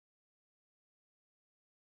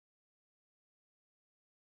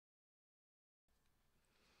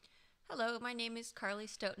Hello, my name is Carly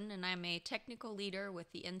Stoughton, and I'm a technical leader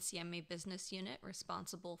with the NCMA business unit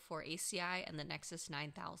responsible for ACI and the Nexus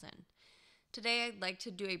 9000. Today, I'd like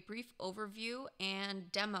to do a brief overview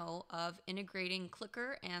and demo of integrating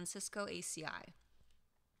CliQr and Cisco ACI.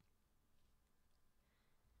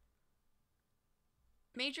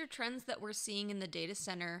 Major trends that we're seeing in the data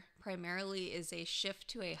center primarily is a shift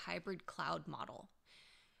to a hybrid cloud model.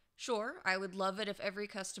 Sure, I would love it if every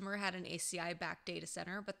customer had an ACI-backed data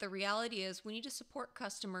center, but the reality is we need to support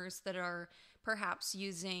customers that are perhaps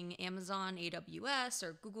using Amazon AWS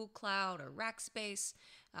or Google Cloud or Rackspace,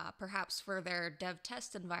 perhaps for their dev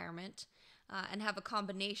test environment, and have a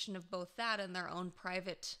combination of both that and their own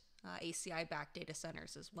private ACI-backed data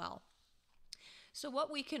centers as well. So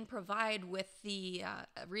what we can provide with the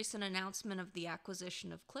recent announcement of the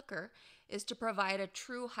acquisition of CliQr is to provide a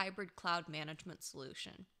true hybrid cloud management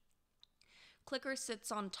solution. CliQr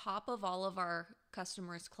sits on top of all of our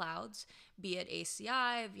customers' clouds, be it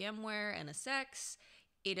ACI, VMware, NSX,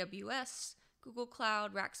 AWS, Google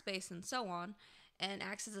Cloud, Rackspace, and so on, and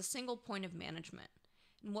acts as a single point of management.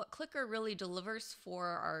 And what CliQr really delivers for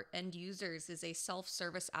our end users is a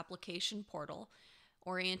self-service application portal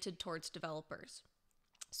oriented towards developers,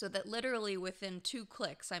 so that literally within 2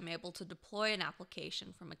 clicks, I'm able to deploy an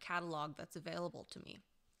application from a catalog that's available to me.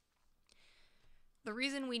 The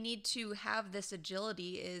reason we need to have this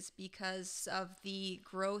agility is because of the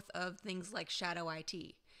growth of things like shadow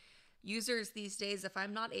IT. Users these days, if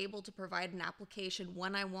I'm not able to provide an application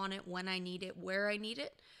when I want it, when I need it, where I need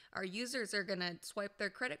it, our users are going to swipe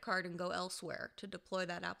their credit card and go elsewhere to deploy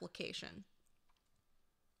that application.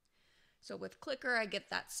 So with CliQr, I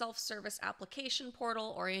get that self-service application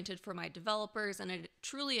portal oriented for my developers, and it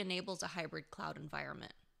truly enables a hybrid cloud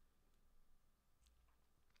environment.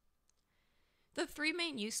 The 3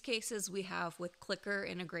 main use cases we have with CliQr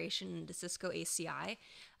integration into Cisco ACI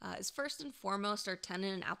is first and foremost our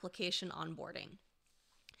tenant and application onboarding.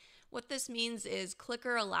 What this means is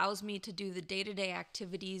CliQr allows me to do the day-to-day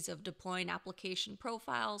activities of deploying application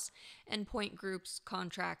profiles, endpoint groups,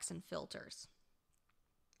 contracts, and filters.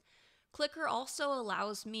 CliQr also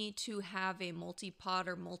allows me to have a multi-pod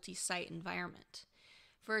or multi-site environment.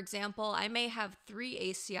 For example, I may have 3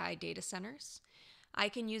 ACI data centers. I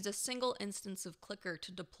can use a single instance of CliQr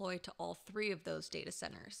to deploy to all 3 of those data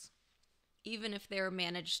centers. Even if they're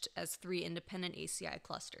managed as 3 independent ACI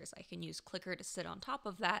clusters, I can use CliQr to sit on top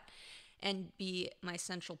of that and be my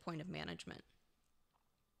central point of management.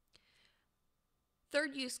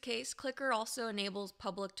 Third use case, CliQr also enables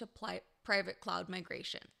public to private cloud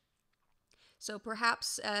migration. So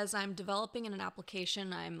perhaps as I'm developing an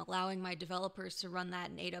application, I'm allowing my developers to run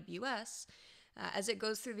that in AWS. As it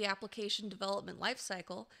goes through the application development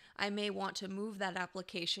lifecycle, I may want to move that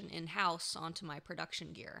application in-house onto my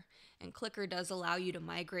production gear, and CliQr does allow you to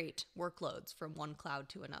migrate workloads from one cloud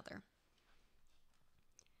to another.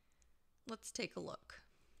 Let's take a look.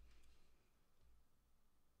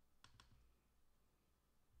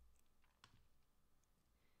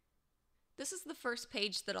 This is the first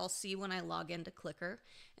page that I'll see when I log into CliQr,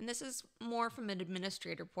 and this is more from an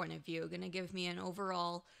administrator point of view, going to give me an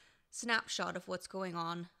overall snapshot of what's going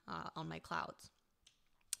on my clouds.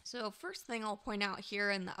 So first thing I'll point out here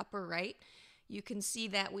in the upper right, you can see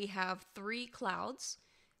that we have 3 clouds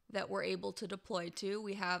that we're able to deploy to.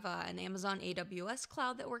 We have an Amazon AWS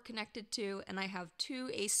cloud that we're connected to, and I have 2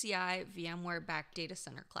 ACI VMware-backed data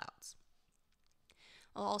center clouds.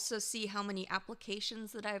 I'll also see how many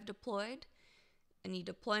applications that I've deployed, any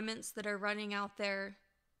deployments that are running out there,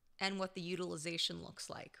 and what the utilization looks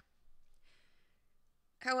like.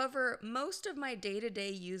 However, most of my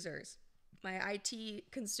day-to-day users, my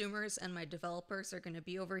IT consumers and my developers, are going to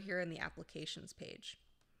be over here in the applications page.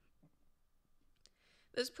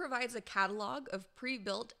 This provides a catalog of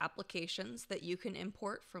pre-built applications that you can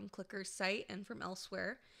import from CliQr's site and from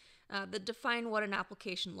elsewhere that define what an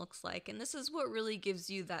application looks like. And this is what really gives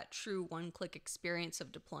you that true one-click experience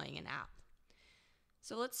of deploying an app.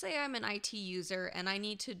 So let's say I'm an IT user and I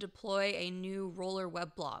need to deploy a new roller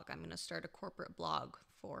web blog. I'm going to start a corporate blog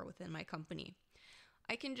for within my company.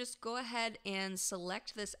 I can just go ahead and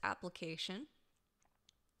select this application,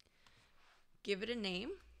 give it a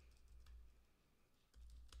name,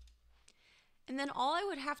 and then all I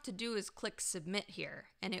would have to do is click submit here,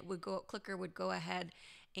 and CliQr would go ahead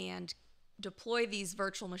and deploy these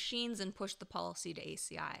virtual machines and push the policy to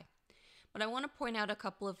ACI. But I want to point out a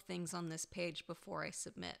couple of things on this page before I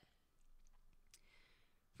submit.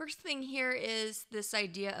 First thing here is this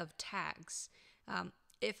idea of tags.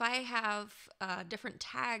 If I have different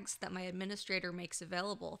tags that my administrator makes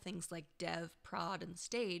available, things like dev, prod, and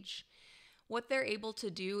stage, what they're able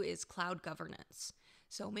to do is cloud governance.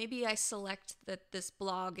 So maybe I select that this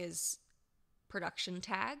blog is production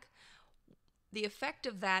tag. The effect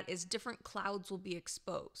of that is different clouds will be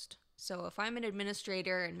exposed. So if I'm an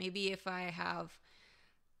administrator and maybe if I have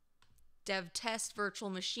dev test virtual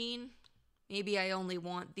machine, maybe I only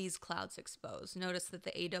want these clouds exposed. Notice that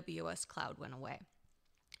the AWS cloud went away.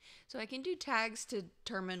 So I can do tags to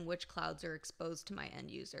determine which clouds are exposed to my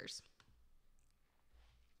end users.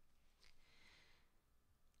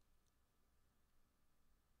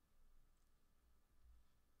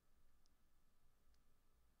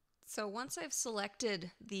 So once I've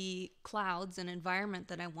selected the clouds and environment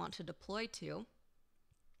that I want to deploy to,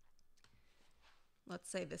 let's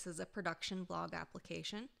say this is a production blog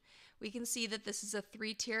application, we can see that this is a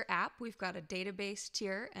 3-tier app. We've got a database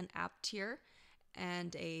tier, an app tier,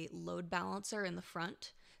 and a load balancer in the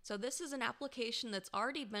front. So this is an application that's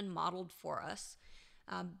already been modeled for us.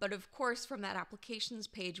 But of course, from that applications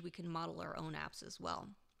page, we can model our own apps as well.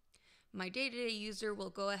 My day-to-day user will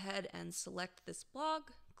go ahead and select this blog,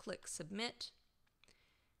 click submit,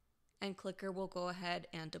 and CliQr will go ahead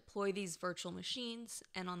and deploy these virtual machines.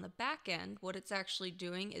 And on the back end, what it's actually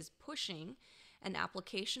doing is pushing an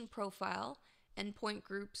application profile, endpoint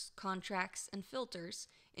groups, contracts, and filters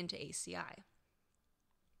into ACI.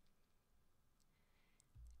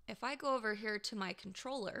 If I go over here to my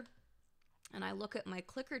controller and I look at my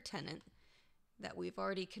CliQr tenant that we've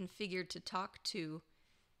already configured to talk to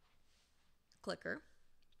CliQr,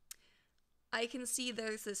 I can see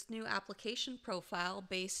there's this new application profile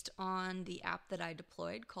based on the app that I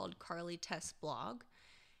deployed called Carly Test Blog,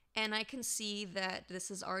 and I can see that this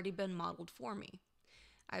has already been modeled for me.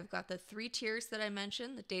 I've got the 3 tiers that I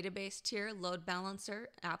mentioned, the database tier, load balancer,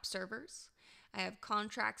 app servers. I have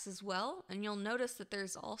contracts as well, and you'll notice that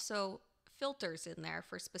there's also filters in there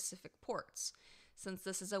for specific ports. Since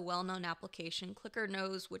this is a well-known application, CliQr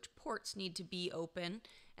knows which ports need to be open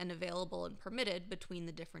and available and permitted between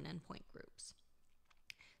the different endpoint groups.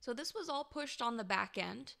 So this was all pushed on the back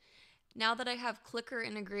end. Now that I have CliQr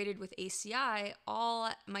integrated with ACI, all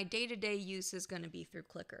my day-to-day use is going to be through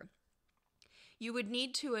CliQr. You would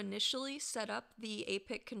need to initially set up the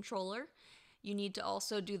APIC controller. You need to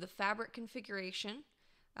also do the fabric configuration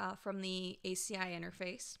from the ACI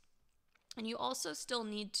interface. And you also still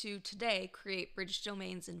need to, today, create bridge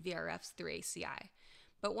domains and VRFs through ACI.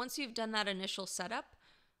 But once you've done that initial setup,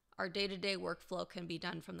 our day-to-day workflow can be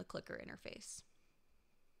done from the CliQr interface.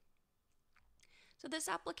 So this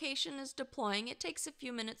application is deploying. It takes a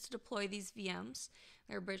few minutes to deploy these VMs.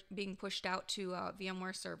 They're being pushed out to a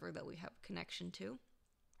VMware server that we have connection to.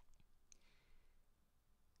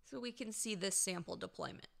 So we can see this sample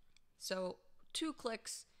deployment. So 2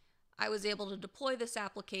 clicks, I was able to deploy this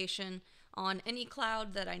application on any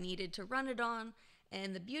cloud that I needed to run it on.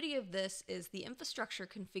 And the beauty of this is the infrastructure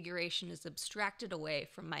configuration is abstracted away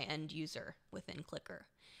from my end user within CliQr.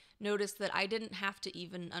 Notice that I didn't have to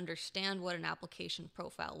even understand what an application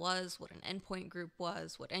profile was, what an endpoint group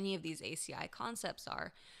was, what any of these ACI concepts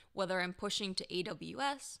are. Whether I'm pushing to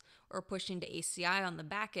AWS or pushing to ACI on the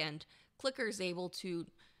back end, CliQr is able to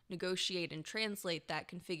negotiate and translate that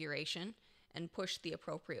configuration and push the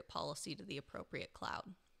appropriate policy to the appropriate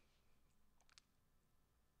cloud.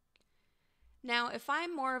 Now, if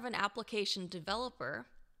I'm more of an application developer,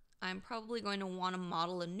 I'm probably going to want to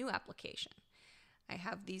model a new application. I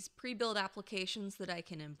have these pre-built applications that I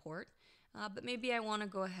can import, but maybe I want to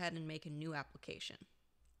go ahead and make a new application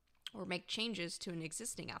or make changes to an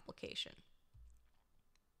existing application.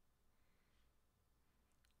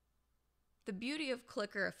 The beauty of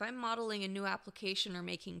CliQr, if I'm modeling a new application or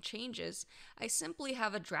making changes, I simply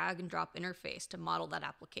have a drag and drop interface to model that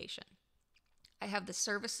application. I have the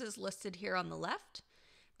services listed here on the left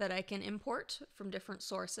that I can import from different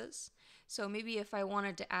sources. So maybe if I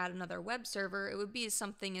wanted to add another web server, it would be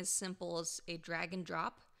something as simple as a drag and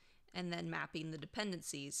drop and then mapping the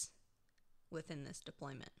dependencies within this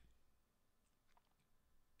deployment.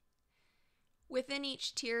 Within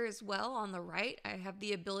each tier as well, on the right, I have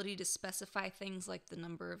the ability to specify things like the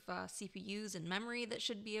number of CPUs and memory that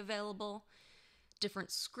should be available, different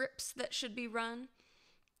scripts that should be run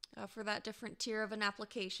for that different tier of an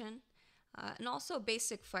application, and also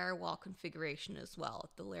basic firewall configuration as well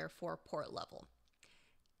at the layer 4 port level.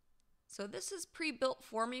 So this is pre-built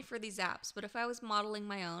for me for these apps, but if I was modeling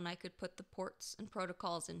my own, I could put the ports and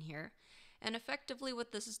protocols in here. And effectively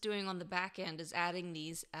what this is doing on the back end is adding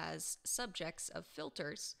these as subjects of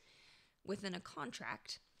filters within a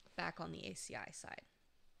contract back on the ACI side.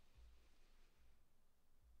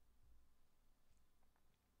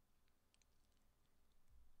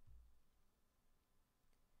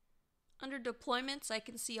 Under deployments, I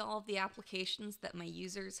can see all of the applications that my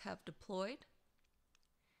users have deployed.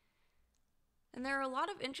 And there are a lot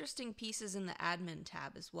of interesting pieces in the admin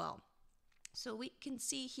tab as well. So we can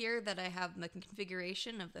see here that I have the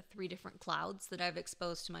configuration of the 3 different clouds that I've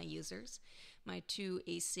exposed to my users, my 2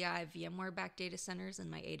 ACI VMware backed data centers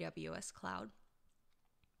and my AWS cloud,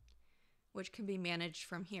 which can be managed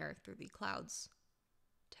from here through the Clouds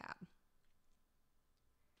tab.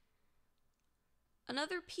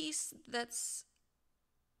 Another piece that's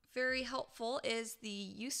very helpful is the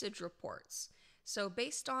usage reports. So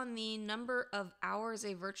based on the number of hours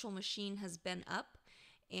a virtual machine has been up,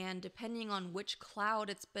 and depending on which cloud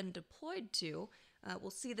it's been deployed to,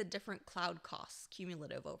 we'll see the different cloud costs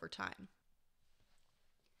cumulative over time.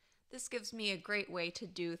 This gives me a great way to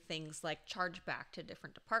do things like charge back to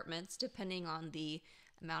different departments depending on the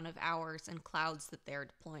amount of hours and clouds that they're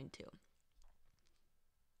deployed to.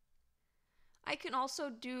 I can also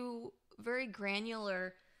do very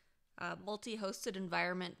granular multi-hosted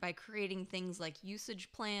environment by creating things like usage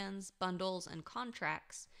plans, bundles, and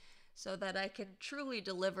contracts so that I can truly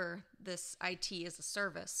deliver this IT as a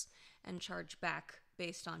service and charge back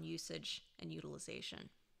based on usage and utilization.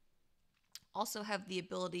 Also have the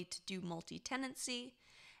ability to do multi-tenancy,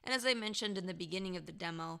 and as I mentioned in the beginning of the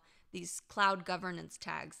demo, these cloud governance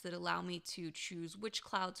tags that allow me to choose which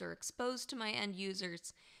clouds are exposed to my end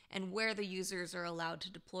users and where the users are allowed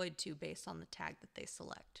to deploy to based on the tag that they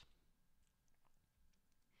select.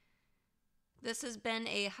 This has been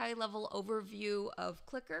a high-level overview of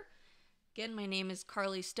CliQr. Again, my name is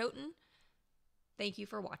Carly Stoughton. Thank you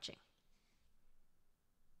for watching.